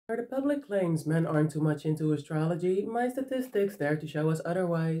The public claims men aren't too much into astrology, my statistics there to show us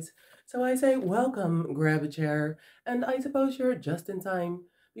otherwise. So I say, welcome, grab a chair, and I suppose you're just in time.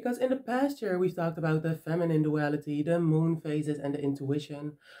 Because in the past year we've talked about the feminine duality, the moon phases, and the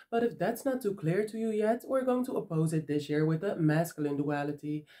intuition. But if that's not too clear to you yet, we're going to oppose it this year with the masculine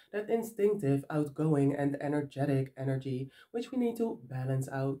duality, that instinctive, outgoing, and energetic energy, which we need to balance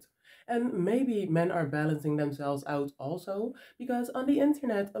out. And maybe men are balancing themselves out also, because on the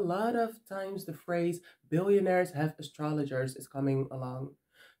internet, a lot of times the phrase billionaires have astrologers is coming along.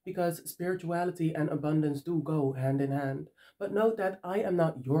 Because spirituality and abundance do go hand in hand. But note that I am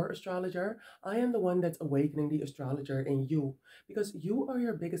not your astrologer. I am the one that's awakening the astrologer in you. Because you are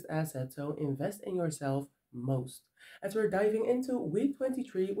your biggest asset, so invest in yourself most. As we're diving into week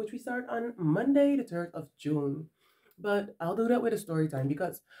 23, which we start on Monday, the 3rd of June. But I'll do that with a story time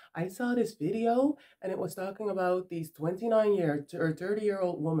because I saw this video and it was talking about these 29-year or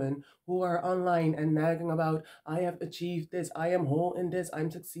 30-year-old women who are online and nagging about, I have achieved this, I am whole in this, I'm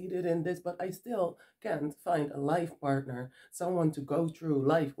succeeded in this, but I still can't find a life partner, someone to go through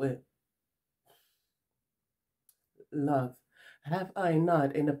life with. Love. Have I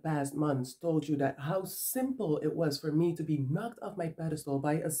not in the past months told you that how simple it was for me to be knocked off my pedestal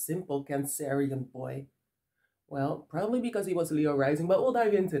by a simple Cancerian boy? Well, probably because he was Leo rising, but we'll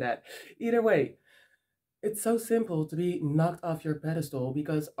dive into that. Either way, it's so simple to be knocked off your pedestal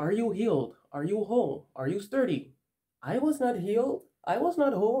because are you healed? Are you whole? Are you sturdy? I was not healed. I was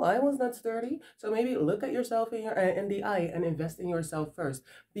not whole. I was not sturdy. So maybe look at yourself in the eye and invest in yourself first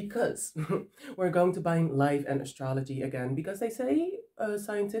because we're going to bind life and astrology again because they say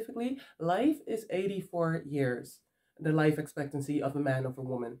scientifically life is 84 years, the life expectancy of a man or a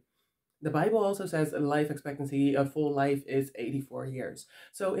woman. The Bible also says a life expectancy, a full life is 84 years.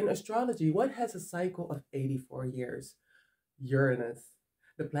 So in astrology, what has a cycle of 84 years? Uranus,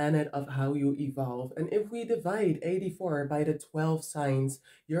 the planet of how you evolve. And if we divide 84 by the 12 signs,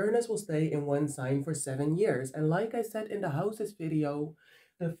 Uranus will stay in one sign for 7 years. And like I said in the houses video,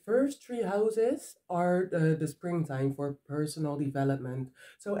 the first three houses are the springtime for personal development.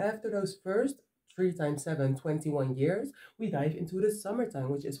 So after those first 3 times 7, 21 years, we dive into the summertime,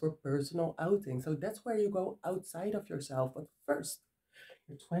 which is for personal outing. So that's where you go outside of yourself. But first,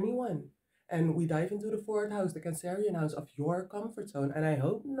 you're 21. And we dive into the fourth house, the Cancerian house of your comfort zone. And I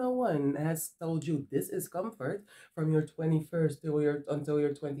hope no one has told you this is comfort from your 21st until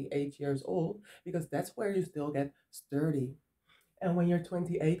you're 28 years old, because that's where you still get sturdy. And when you're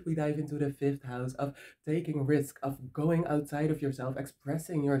 28, we dive into the fifth house of taking risk, of going outside of yourself,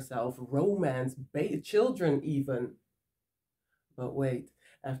 expressing yourself, romance, children even. But wait,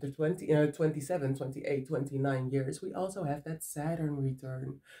 after 27, 28, 29 years, we also have that Saturn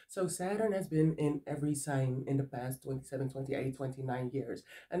return. So Saturn has been in every sign in the past 27, 28, 29 years.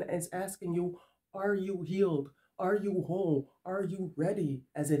 And it's asking you, are you healed? Are you whole? Are you ready?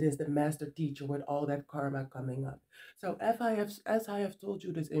 As it is the master teacher with all that karma coming up. So as I have told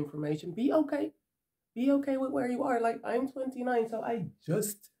you this information, be okay. Be okay with where you are. Like I'm 29, so I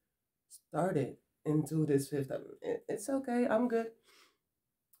just started into this fifth. It's okay. I'm good.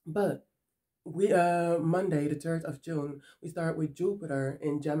 But we Monday, the 3rd of June, we start with Jupiter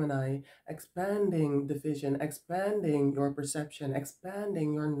in Gemini, expanding the vision, expanding your perception,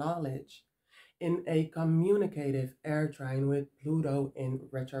 expanding your knowledge in a communicative air trine with Pluto in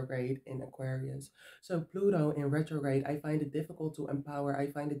retrograde in Aquarius. So Pluto in retrograde, I find it difficult to empower. I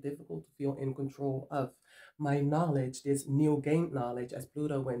find it difficult to feel in control of my knowledge, this new gained knowledge as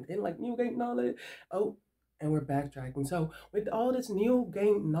Pluto went in, like new gained knowledge. Oh, and we're backtracking. So with all this new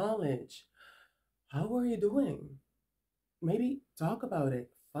gained knowledge, how are you doing? Maybe talk about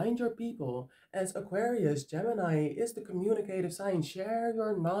it. Find your people. As Aquarius, Gemini is the communicative sign. Share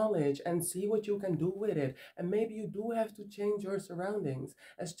your knowledge and see what you can do with it. And maybe you do have to change your surroundings.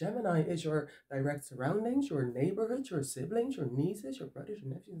 As Gemini is your direct surroundings, your neighborhood, your siblings, your nieces, your brothers, your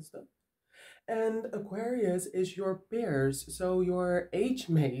nephews, and stuff. And Aquarius is your peers, so your age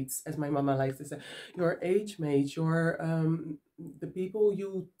mates, as my mama likes to say, your age mates, your the people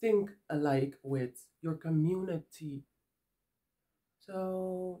you think alike with, your community.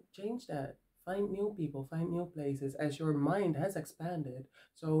 So change that. Find new people, find new places as your mind has expanded.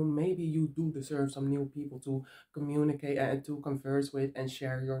 So maybe you do deserve some new people to communicate and to converse with and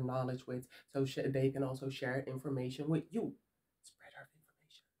share your knowledge with. So they can also share information with you. Spread our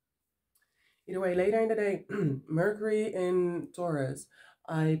information. Either way, later in the day, Mercury in Taurus.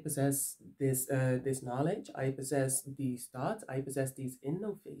 I possess this knowledge. I possess these thoughts. I possess these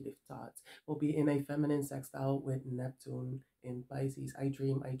innovative thoughts. Will be in a feminine sextile with Neptune in Pisces. I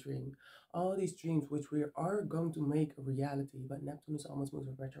dream. I dream. All these dreams, which we are going to make a reality, but Neptune is almost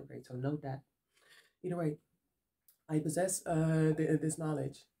moving retrograde, so note that. Either way, I possess this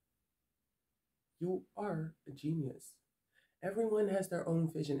knowledge. You are a genius. Everyone has their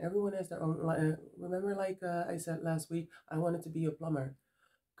own vision. Everyone has their own. Remember, like I said last week, I wanted to be a plumber.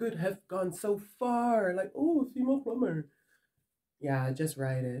 Could have gone so far. Like, oh, female plumber. Yeah, just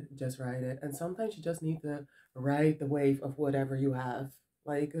write it. Just write it. And sometimes you just need to ride the wave of whatever you have.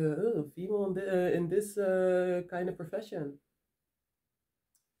 Like, female in this kind of profession.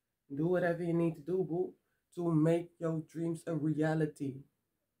 Do whatever you need to do, boo, to make your dreams a reality.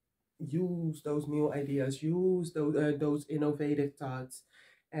 Use those new ideas. Use those innovative thoughts.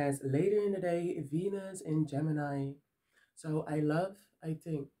 As later in the day, Venus in Gemini. So I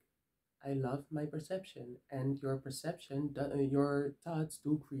think I love my perception, and your perception, your thoughts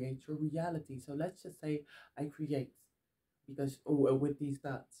do create your reality. So let's just say I create because with these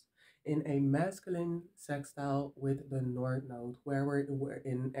thoughts in a masculine sextile with the North Node, where we're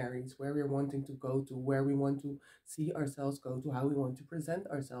in Aries, where we're wanting to go to, where we want to see ourselves go to, how we want to present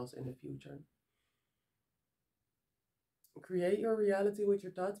ourselves in the future. Create your reality with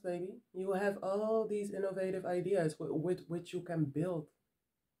your thoughts, baby. You have all these innovative ideas with which you can build.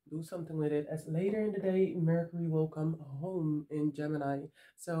 Do something with it. As later in the day, Mercury will come home in Gemini.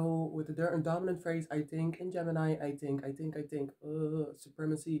 So with the dominant phrase, I think in Gemini, I think,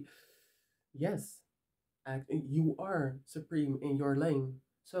 supremacy. Yes, you are supreme in your lane.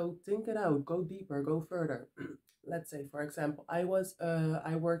 So think it out. Go deeper. Go further. Let's say, for example, I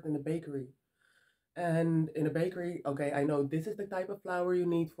worked in a bakery. And in a bakery, okay, I know this is the type of flour you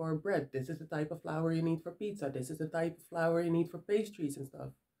need for bread. This is the type of flour you need for pizza. This is the type of flour you need for pastries and stuff.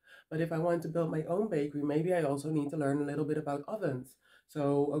 But if I want to build my own bakery, maybe I also need to learn a little bit about ovens.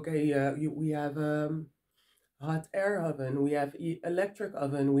 So, okay, we have hot air oven, we have electric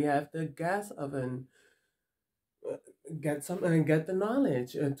oven, we have the gas oven. Get some get the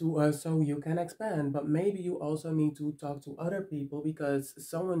knowledge to so you can expand. But maybe you also need to talk to other people because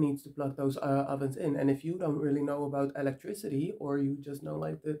someone needs to plug those ovens in. And if you don't really know about electricity, or you just know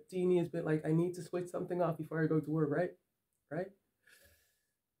like the teeniest bit, like I need to switch something off before I go to work, right,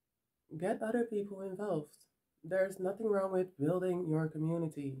 get other people involved. There's nothing wrong with building your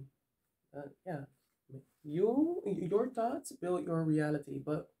community. Yeah, your thoughts build your reality.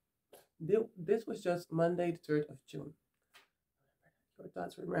 But this was just Monday, the 3rd of June. Your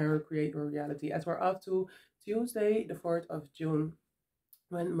thoughts create your reality. As we're off to Tuesday, the 4th of June,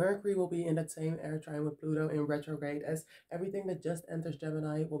 when Mercury will be in that same air trine with Pluto in retrograde, as everything that just enters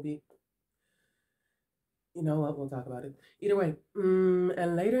Gemini will be, you know what, we'll talk about it. Either way,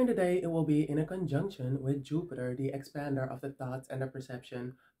 and later in the day, it will be in a conjunction with Jupiter, the expander of the thoughts and the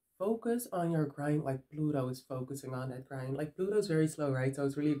perception. Focus on your grind like Pluto is focusing on that grind. Like Pluto's very slow, right? So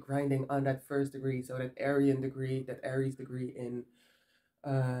it's really grinding on that first degree, so that Arian degree, that Aries degree in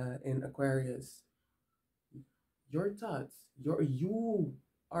Aquarius. Your thoughts, you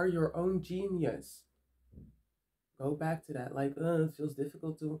are your own genius. Go back to that. Like, it feels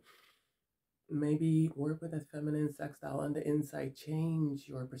difficult to maybe work with that feminine sextile on the inside. Change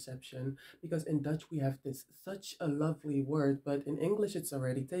your perception, because in Dutch we have this such a lovely word, but in English it's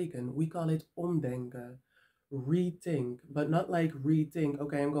already taken. We call it omdenken, rethink, but not like rethink.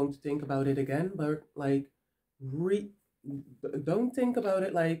 Okay, I'm going to think about it again, but like re. Don't think about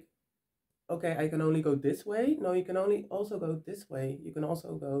it like, okay, I can only go this way. No, you can only also go this way. You can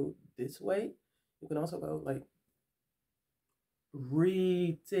also go this way. You can also go like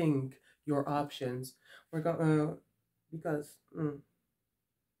rethink your options. We're going because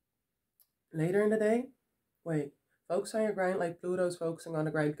later in the day, wait, focus on your grind like Pluto's focusing on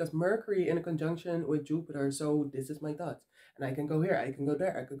the grind, because Mercury in a conjunction with Jupiter. So this is my thoughts, and I can go here, I can go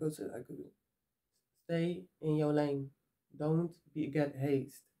there, I could go to, I could stay in your lane. Don't get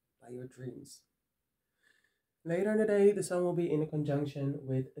hazed by your dreams. Later in the day, the sun will be in a conjunction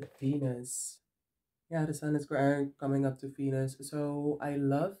with Venus. Yeah, the sun is coming up to Venus. So I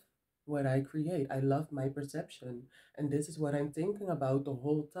love what I create. I love my perception. And this is what I'm thinking about the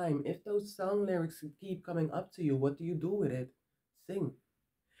whole time. If those song lyrics keep coming up to you, what do you do with it? Sing.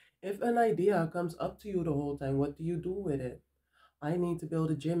 If an idea comes up to you the whole time, what do you do with it? I need to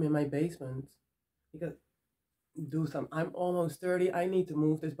build a gym in my basement because I'm almost 30. I need to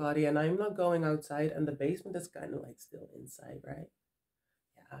move this body, and I'm not going outside, and the basement is kind of like still inside, right?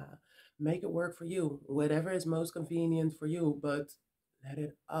 Yeah. Make it work for you. Whatever is most convenient for you, but let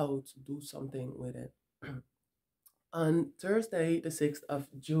it out. Do something with it. On Thursday, the 6th of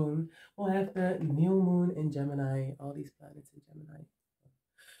June, we'll have the new moon in Gemini, all these planets in Gemini.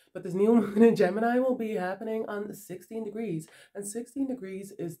 But this new moon in Gemini will be happening on 16 degrees. And 16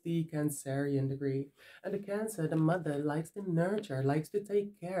 degrees is the Cancerian degree. And the Cancer, the mother, likes to nurture, likes to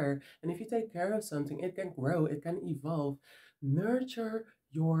take care. And if you take care of something, it can grow, it can evolve. Nurture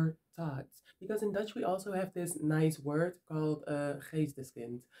your thoughts. Because in Dutch, we also have this nice word called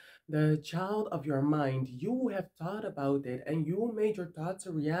geesteskind. The child of your mind. You have thought about it and you made your thoughts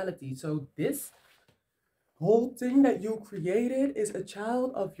a reality. So this whole thing that you created is a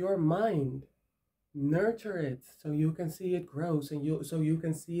child of your mind. Nurture it so you can see it grows and you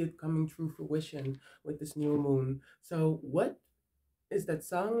can see it coming true fruition with this new moon. So what is that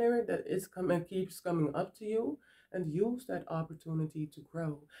song lyric that is coming keeps coming up to you, and use that opportunity to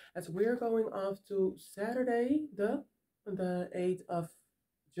grow. As we're going off to Saturday, the 8th of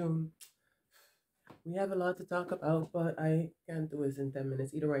June. We have a lot to talk about, but I can't do this in 10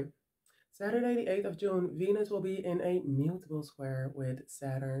 minutes either way. Saturday, the 8th of June, Venus will be in a mutable square with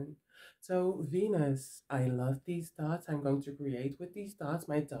Saturn. So, Venus, I love these thoughts. I'm going to create with these thoughts.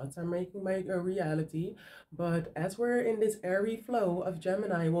 My thoughts are making my reality. But as we're in this airy flow of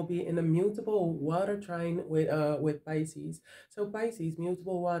Gemini, will be in a mutable water trine with Pisces. So, Pisces,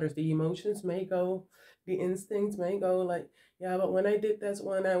 mutable waters, the emotions may go, the instincts may go like, yeah, but when I did this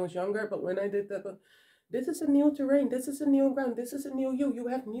when I was younger, but when I did that, but this is a new terrain. This is a new ground. This is a new you. You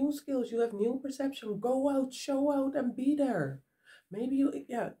have new skills. You have new perception. Go out, show out, and be there. Maybe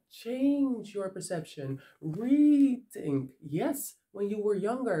change your perception. Rethink. Yes, when you were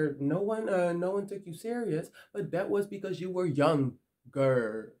younger, no one took you serious, but that was because you were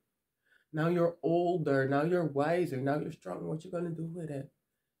younger. Now you're older. Now you're wiser. Now you're strong. What you gonna do with it?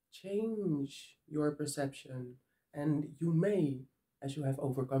 Change your perception, and you may, as you have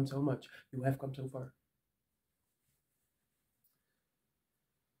overcome so much, you have come so far.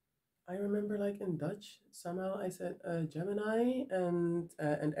 I remember like in Dutch, somehow I said Gemini and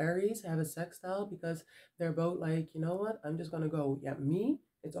Aries have a sextile because they're both like, you know what? I'm just gonna go. Yeah, me.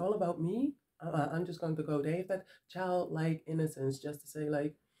 It's all about me. I'm just going to go. They have that childlike innocence, just to say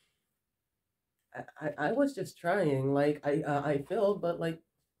like, I was just trying. Like I failed, but like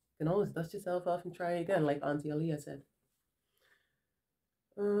you can always dust yourself off and try again, like Auntie Aliyah said.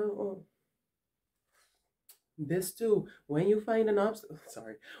 Oh, this too, when you find an obstacle,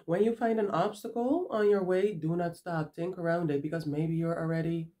 sorry, when you find an obstacle on your way, do not stop. Think around it because maybe you're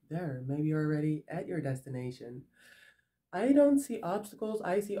already there. Maybe you're already at your destination. I don't see obstacles,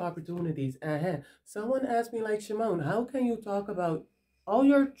 I see opportunities. Someone asked me, like, Shmoane, how can you talk about all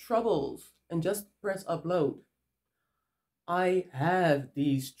your troubles and just press upload? I have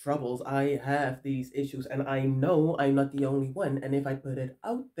these troubles, I have these issues, and I know I'm not the only one. And if I put it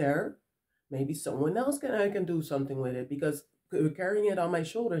out there, maybe someone else can do something with it because carrying it on my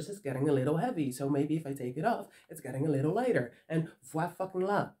shoulders is getting a little heavy. So maybe if I take it off, it's getting a little lighter. And voila fucking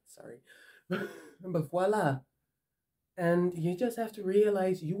la, sorry, but voila. And you just have to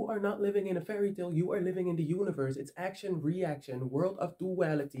realize you are not living in a fairy tale. You are living in the universe. It's action, reaction, world of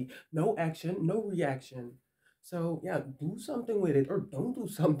duality. No action, no reaction. So yeah, do something with it or don't do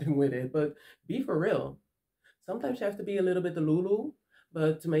something with it, but be for real. Sometimes you have to be a little bit the Lulu,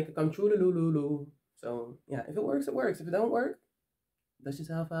 but to make it come true, the Lulu. So yeah, if it works, it works. If it don't work, dust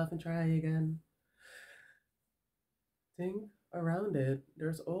yourself off and try again. Think around it.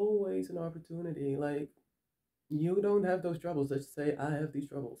 There's always an opportunity. Like you don't have those troubles. Let's say I have these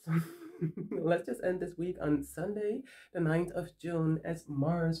troubles. Let's just end this week on Sunday, the 9th of June, as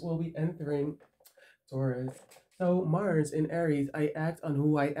Mars will be entering Taurus. So Mars in Aries, I act on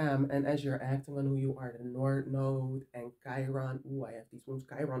who I am, and as you're acting on who you are, the North Node and Chiron. Ooh, I have these ones.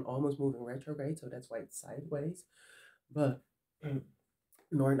 Chiron almost moving retrograde, so that's why it's sideways. But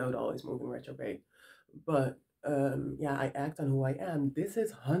North Node always moving retrograde. But yeah, I act on who I am. This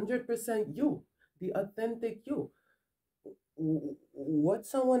is 100% you, the authentic you. What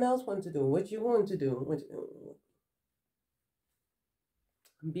someone else wants to do, what you want to do,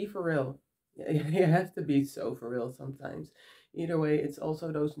 be for real. You have to be so for real sometimes. Either way, it's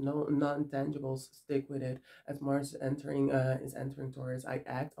also those non-tangibles. Stick with it. As Mars is entering Taurus, I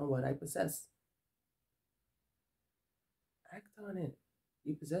act on what I possess. Act on it.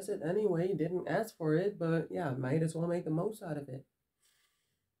 You possess it anyway. You didn't ask for it, but yeah, might as well make the most out of it.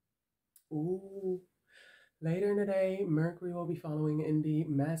 Ooh. Later in the day, Mercury will be following in the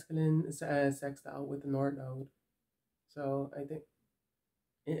masculine sextile with the North Node. So I think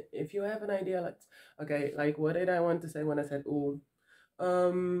if you have an idea, let's okay. Like, what did I want to say when I said ooh?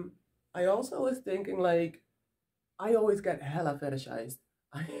 Um, I also was thinking like I always get hella fetishized.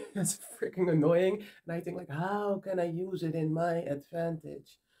 It's freaking annoying. And I think like, how can I use it in my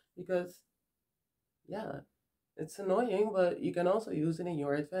advantage? Because yeah, it's annoying, but you can also use it in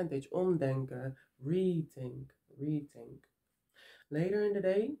your advantage. Omdenken, rethink, rethink. Later in the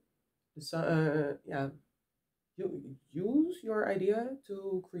day, yeah, you use your idea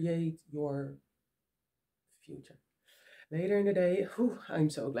to create your future. Later in the day, whew, I'm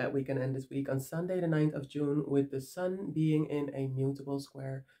so glad we can end this week on Sunday, the 9th of June, with the Sun being in a mutable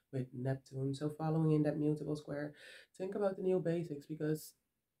square with Neptune. So, following in that mutable square, think about the new basics because,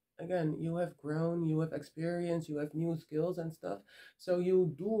 again, you have grown, you have experience, you have new skills and stuff. So,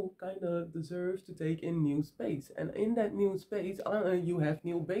 you do kind of deserve to take in new space. And in that new space, you have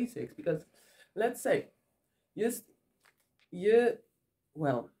new basics because, let's say, you, you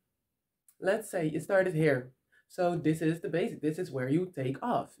well, let's say you started here. So this is the basic. This is where you take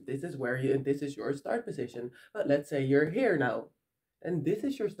off. This is your start position. But let's say you're here now. And this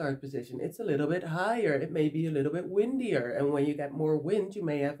is your start position. It's a little bit higher. It may be a little bit windier. And when you get more wind, you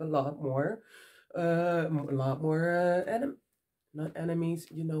may have a lot more not enemies,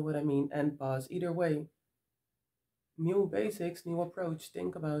 you know what I mean, and boss. Either way, new basics, new approach.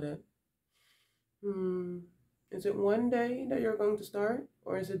 Think about it. Hmm. Is it one day that you're going to start,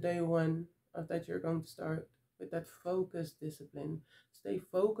 or is it day one of that you're going to start with that focused discipline? Stay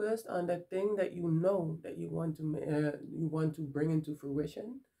focused on that thing that you know that you want to bring into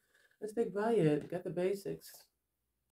fruition, and stick by it. Get the basics.